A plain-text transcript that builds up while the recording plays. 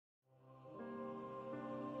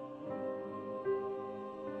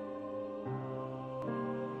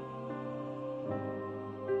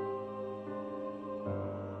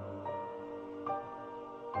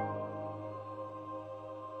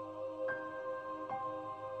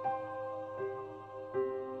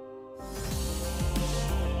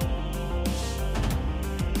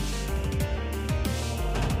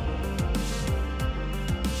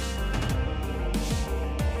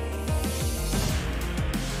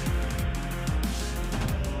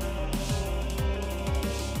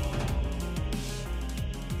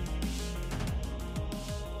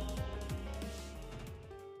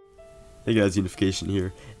Hey guys, Unification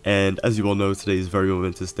here, and as you all know, today is a very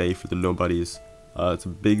momentous day for the Nobodies. It's a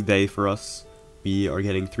big day for us. We are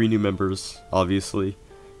getting 3 new members, obviously,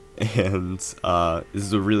 and this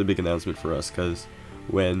is a really big announcement for us, because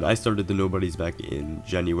when I started the Nobodies back in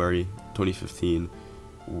January 2015,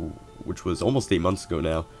 which was almost 8 months ago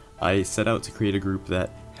now, I set out to create a group that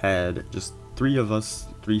had just 3 of us,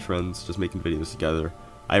 3 friends, just making videos together.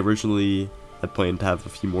 I originally had planned to have a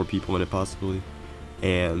few more people in it possibly,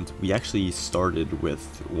 and we actually started with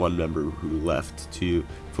 1 member who left to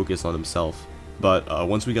focus on himself. But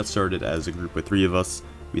once we got started as a group with 3 of us,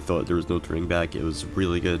 we thought there was no turning back. It was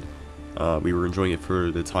really good. We were enjoying it for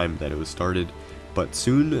the time that it was started, but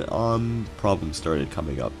soon problems started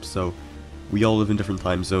coming up. So we all live in different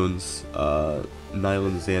time zones. Nile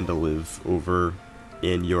and Xanda live over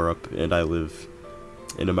in Europe, and I live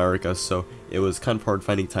in America, so it was kind of hard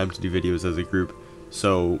finding time to do videos as a group.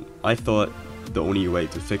 So I thought the only way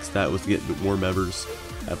to fix that was to get more members,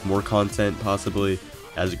 have more content possibly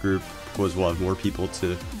as a group, because we'll have more people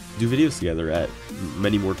to do videos together at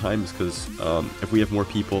many more times, because if we have more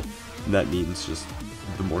people, that means just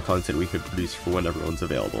the more content we could produce for when everyone's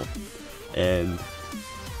available. And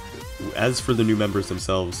as for the new members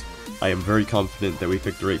themselves, I am very confident that we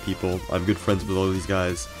picked the right people. I'm good friends with all these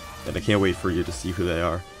guys, and I can't wait for you to see who they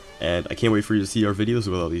are, and I can't wait for you to see our videos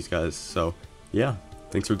with all these guys. So yeah,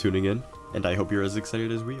 thanks for tuning in, and I hope you're as excited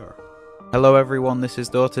as we are. Hello everyone, this is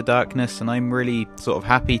Daughter Darkness, and I'm really sort of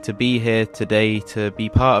happy to be here today to be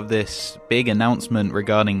part of this big announcement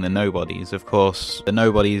regarding the Nobodies. Of course, the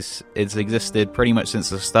Nobodies, it's existed pretty much since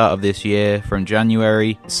the start of this year, from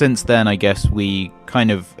January. Since then, I guess we kind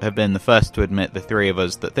of have been the first to admit, the 3 of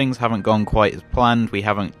us, that things haven't gone quite as planned. We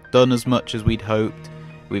haven't done as much as we'd hoped.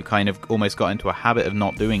 We've kind of almost got into a habit of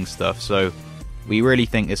not doing stuff, so we really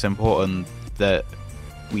think it's important that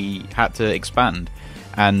we had to expand.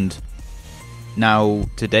 And now,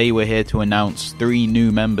 today we're here to announce 3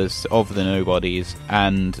 new members of the Nobodies,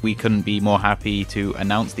 and we couldn't be more happy to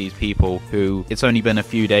announce these people who, it's only been a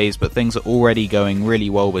few days, but things are already going really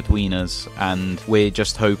well between us, and we're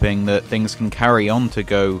just hoping that things can carry on to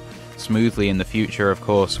go smoothly in the future. Of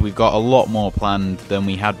course, we've got a lot more planned than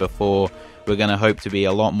we had before. We're going to hope to be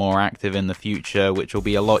a lot more active in the future, which will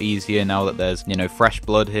be a lot easier now that there's, fresh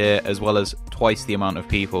blood here, as well as twice the amount of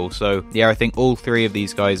people. So yeah, I think all 3 of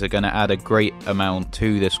these guys are going to add a great amount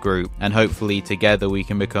to this group, and hopefully together we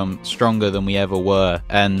can become stronger than we ever were,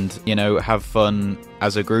 and, have fun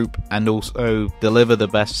as a group, and also deliver the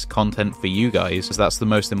best content for you guys, because that's the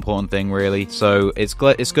most important thing, really. So it's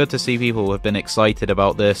good to see people who have been excited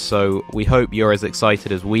about this, so we hope you're as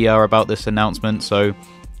excited as we are about this announcement. So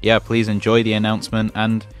yeah, please enjoy the announcement,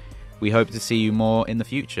 and we hope to see you more in the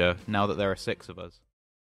future, now that there are 6 of us.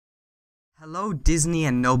 Hello Disney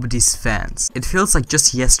and Nobodies fans. It feels like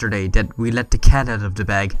just yesterday that we let the cat out of the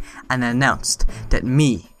bag and announced that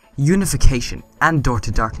me, Unification, and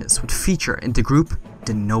Daughter Darkness would feature in the group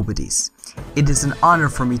the Nobodies. It is an honor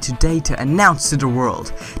for me today to announce to the world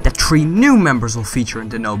that 3 new members will feature in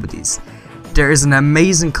the Nobodies. There is an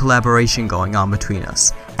amazing collaboration going on between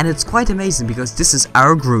us, and it's quite amazing because this is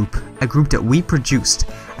our group, a group that we produced,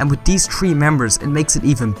 and with these 3 members it makes it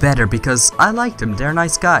even better because I like them, they're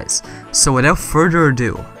nice guys. So without further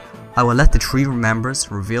ado, I will let the 3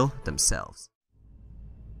 members reveal themselves.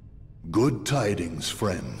 Good tidings,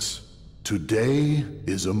 friends. Today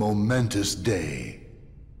is a momentous day.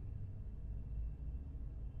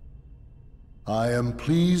 I am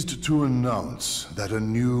pleased to announce that a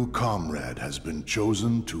new comrade has been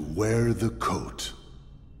chosen to wear the coat.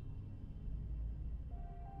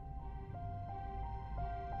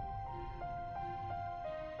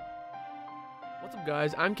 What's up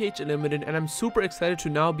guys, I'm KH Limited, and I'm super excited to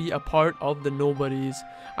now be a part of the Nobodies.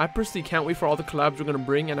 I personally can't wait for all the collabs we're gonna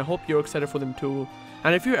bring, and I hope you're excited for them too.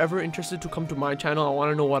 And if you're ever interested to come to my channel and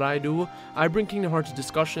want to know what I do, I bring Kingdom Hearts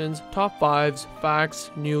discussions, top 5s, facts,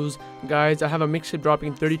 news, guides. I have a mixtape dropping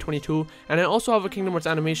in 3022, and I also have a Kingdom Hearts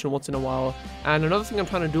animation once in a while. And another thing I'm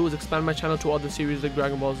trying to do is expand my channel to other series like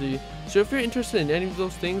Dragon Ball Z. So if you're interested in any of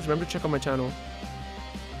those things, remember to check out my channel.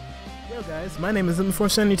 Yo guys, my name is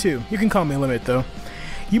Limit472. You can call me Limit though.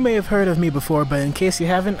 You may have heard of me before, but in case you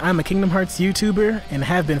haven't, I'm a Kingdom Hearts YouTuber and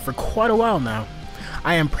have been for quite a while now.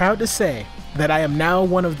 I am proud to say that I am now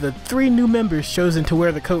one of the 3 new members chosen to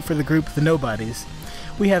wear the coat for the group The Nobodies.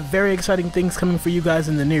 We have very exciting things coming for you guys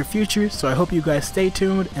in the near future, so I hope you guys stay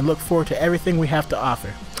tuned and look forward to everything we have to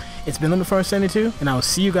offer. It's been Limit472, and I will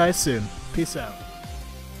see you guys soon. Peace out.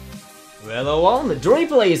 Hello all,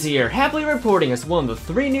 SpiritBlade here, happily reporting as one of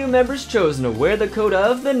the 3 new members chosen to wear the coat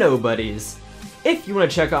of the Nobodies. If you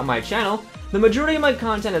want to check out my channel, the majority of my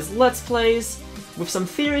content is Let's Plays, with some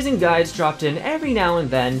theories and guides dropped in every now and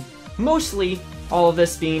then, mostly all of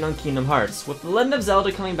this being on Kingdom Hearts, with The Legend of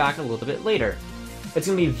Zelda coming back a little bit later. It's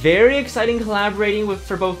going to be very exciting collaborating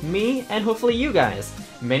for both me and hopefully you guys.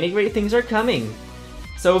 Many great things are coming.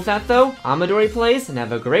 So with that though, I'm Midori Plays, and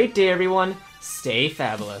have a great day everyone. Stay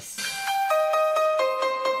fabulous.